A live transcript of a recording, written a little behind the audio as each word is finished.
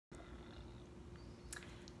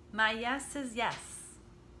My yes is yes.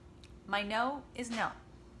 My no is no.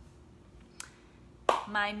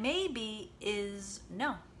 My maybe is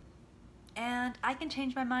no. And I can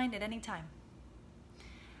change my mind at any time.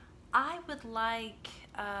 I would like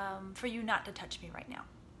for you not to touch me right now.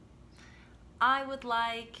 I would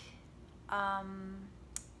like,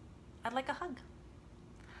 I'd like a hug.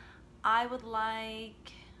 I would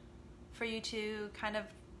like for you to kind of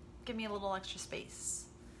give me a little extra space.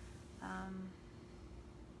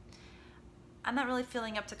 I'm not really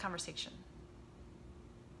feeling up to conversation.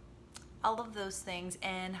 All of those things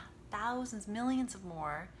and thousands, millions of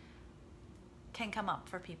more can come up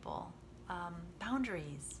for people.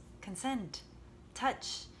 Boundaries, consent,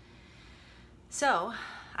 touch. So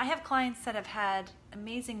I have clients that have had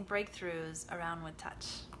amazing breakthroughs around with touch,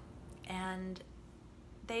 and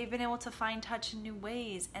they've been able to find touch in new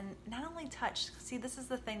ways. And not only touch, see, this is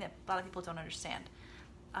the thing that a lot of people don't understand.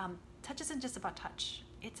 Touch isn't just about touch.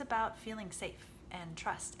 It's about feeling safe and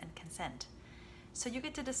trust and consent. So you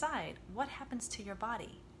get to decide what happens to your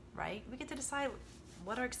body, right? We get to decide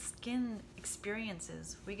what our skin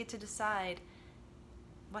experiences. We get to decide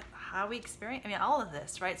how we experience, all of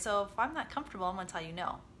this, right? So if I'm not comfortable, I'm gonna tell you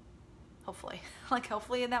no, hopefully.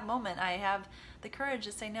 Hopefully in that moment, I have the courage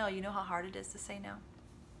to say no. You know how hard it is to say no?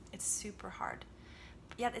 It's super hard.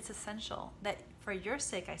 Yet it's essential that for your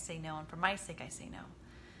sake I say no, and for my sake I say no.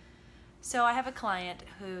 So I have a client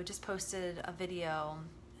who just posted a video,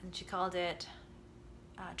 and she called it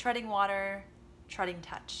Treading Water, Treading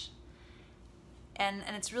Touch. And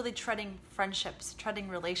it's really treading friendships, treading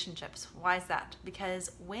relationships. Why is that?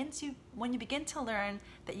 Because when you begin to learn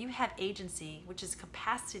that you have agency, which is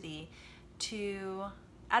capacity to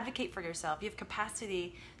advocate for yourself, you have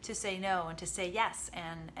capacity to say no and to say yes,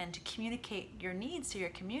 and to communicate your needs to your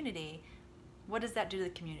community, what does that do to the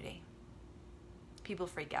community? People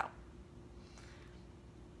freak out.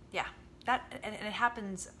 Yeah. And it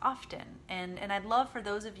happens often, and I'd love for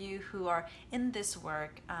those of you who are in this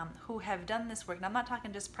work, who have done this work, and I'm not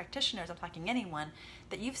talking just practitioners, I'm talking anyone,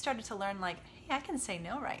 that you've started to learn like, hey, I can say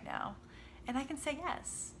no right now, and I can say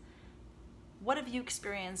yes. What have you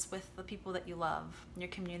experienced with the people that you love, your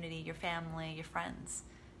community, your family, your friends?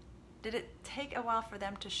 Did it take a while for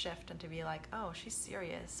them to shift and to be like, oh, she's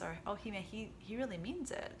serious, or oh, he really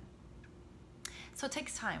means it? So it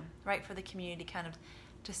takes time, right, for the community kind of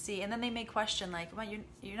to see, and then they may question like, well,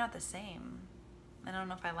 you're not the same. I don't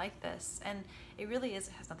know if I like this. And it really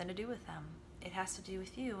has nothing to do with them. It has to do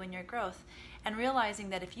with you and your growth, and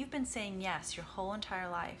realizing that if you've been saying yes your whole entire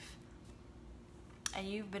life and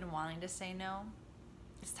you've been wanting to say no,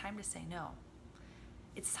 it's time to say no.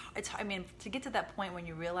 It's to get to that point when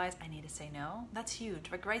you realize I need to say no, that's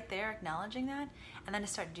huge. Like right there, acknowledging that, and then to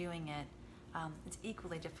start doing it, it's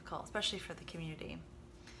equally difficult, especially for the community.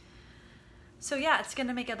 So yeah, it's going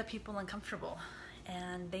to make other people uncomfortable,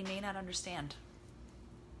 and they may not understand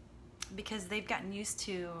because they've gotten used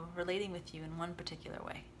to relating with you in one particular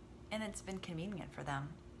way, and it's been convenient for them,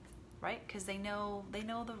 right? Because they know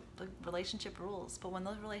the relationship rules. But when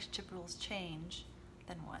those relationship rules change,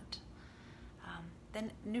 then what?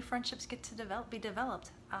 Then new friendships get to be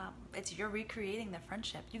developed. You're recreating the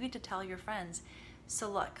friendship. You get to tell your friends, so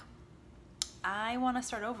look, I want to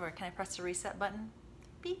start over. Can I press the reset button?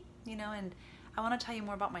 Beep. And I want to tell you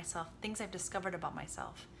more about myself, things I've discovered about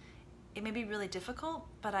myself. It may be really difficult,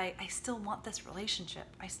 but I still want this relationship.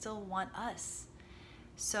 I still want us.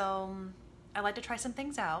 So I'd like to try some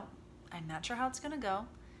things out. I'm not sure how it's going to go.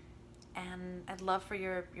 And I'd love for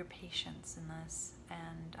your patience in this,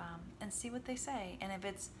 and see what they say. And if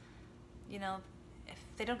it's,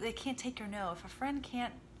 if they can't take your no, if a friend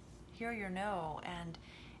can't hear your no and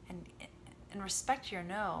respect your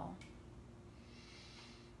no,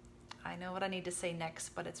 I know what I need to say next,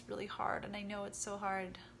 but it's really hard, and I know it's so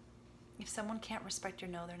hard. If someone can't respect your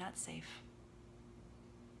no, they're not safe.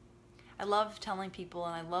 I love telling people,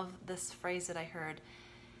 and I love this phrase that I heard,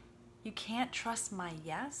 you can't trust my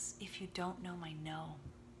yes if you don't know my no.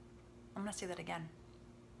 I'm going to say that again.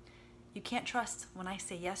 You can't trust when I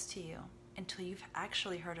say yes to you until you've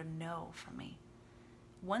actually heard a no from me.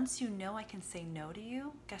 Once you know I can say no to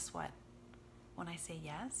you, guess what? When I say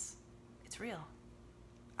yes, it's real.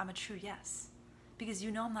 I'm a true yes, because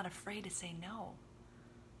I'm not afraid to say no.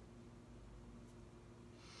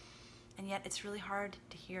 And yet it's really hard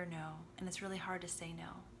to hear no, and it's really hard to say no.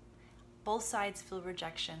 Both sides feel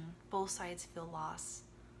rejection, both sides feel loss.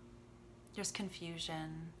 There's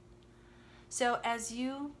confusion. So as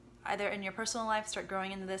you, either in your personal life, start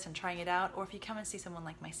growing into this and trying it out, or if you come and see someone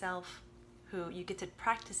like myself, who you get to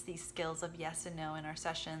practice these skills of yes and no in our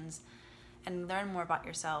sessions and learn more about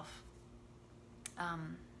yourself,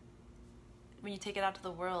 when you take it out to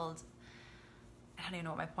the world, I don't even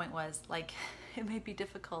know what my point was. Like, it may be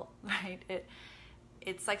difficult, right?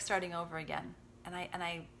 It's like starting over again. And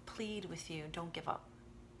I plead with you, don't give up.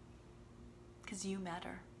 Because you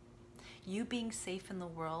matter. You being safe in the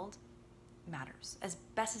world matters as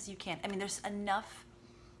best as you can. I mean, there's enough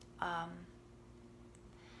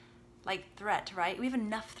like threat, right? We have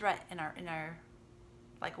enough threat in our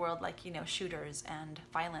like world, like, you know, shooters and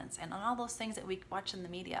violence and all those things that we watch in the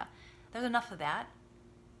media. There's enough of that.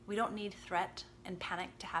 We don't need threat and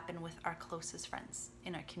panic to happen with our closest friends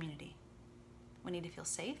in our community. We need to feel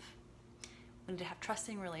safe. We need to have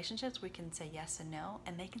trusting relationships. We can say yes and no,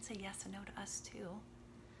 and they can say yes and no to us too.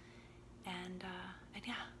 And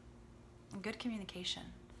yeah, good communication.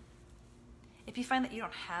 If you find that you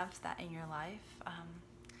don't have that in your life,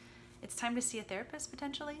 it's time to see a therapist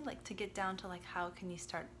potentially, like to get down to like how can you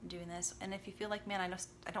start doing this. And if you feel like, man,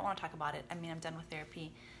 I don't want to talk about it. I mean, I'm done with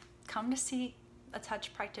therapy. Come to see a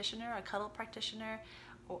touch practitioner, a cuddle practitioner,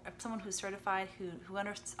 or someone who's certified, who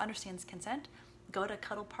understands consent. Go to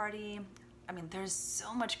Cuddle Party. I mean, there's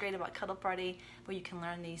so much great about Cuddle Party where you can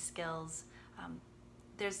learn these skills.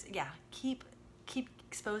 Keep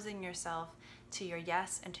exposing yourself to your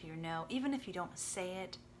yes and to your no. Even if you don't say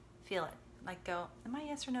it, feel it. Like, go, am I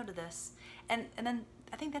yes or no to this? And then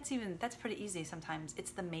I think that's pretty easy sometimes.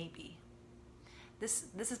 It's the maybe. This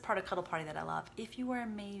is part of Cuddle Party that I love. If you are a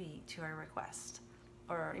maybe to a request,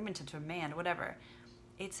 or even to a man, whatever,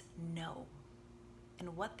 it's no.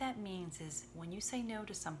 And what that means is when you say no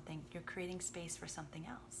to something, you're creating space for something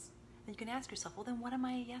else. And you can ask yourself, well, then what am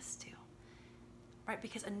I a yes to? Right?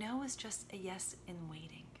 Because a no is just a yes in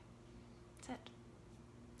waiting. That's it.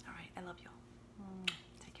 All right. I love you all.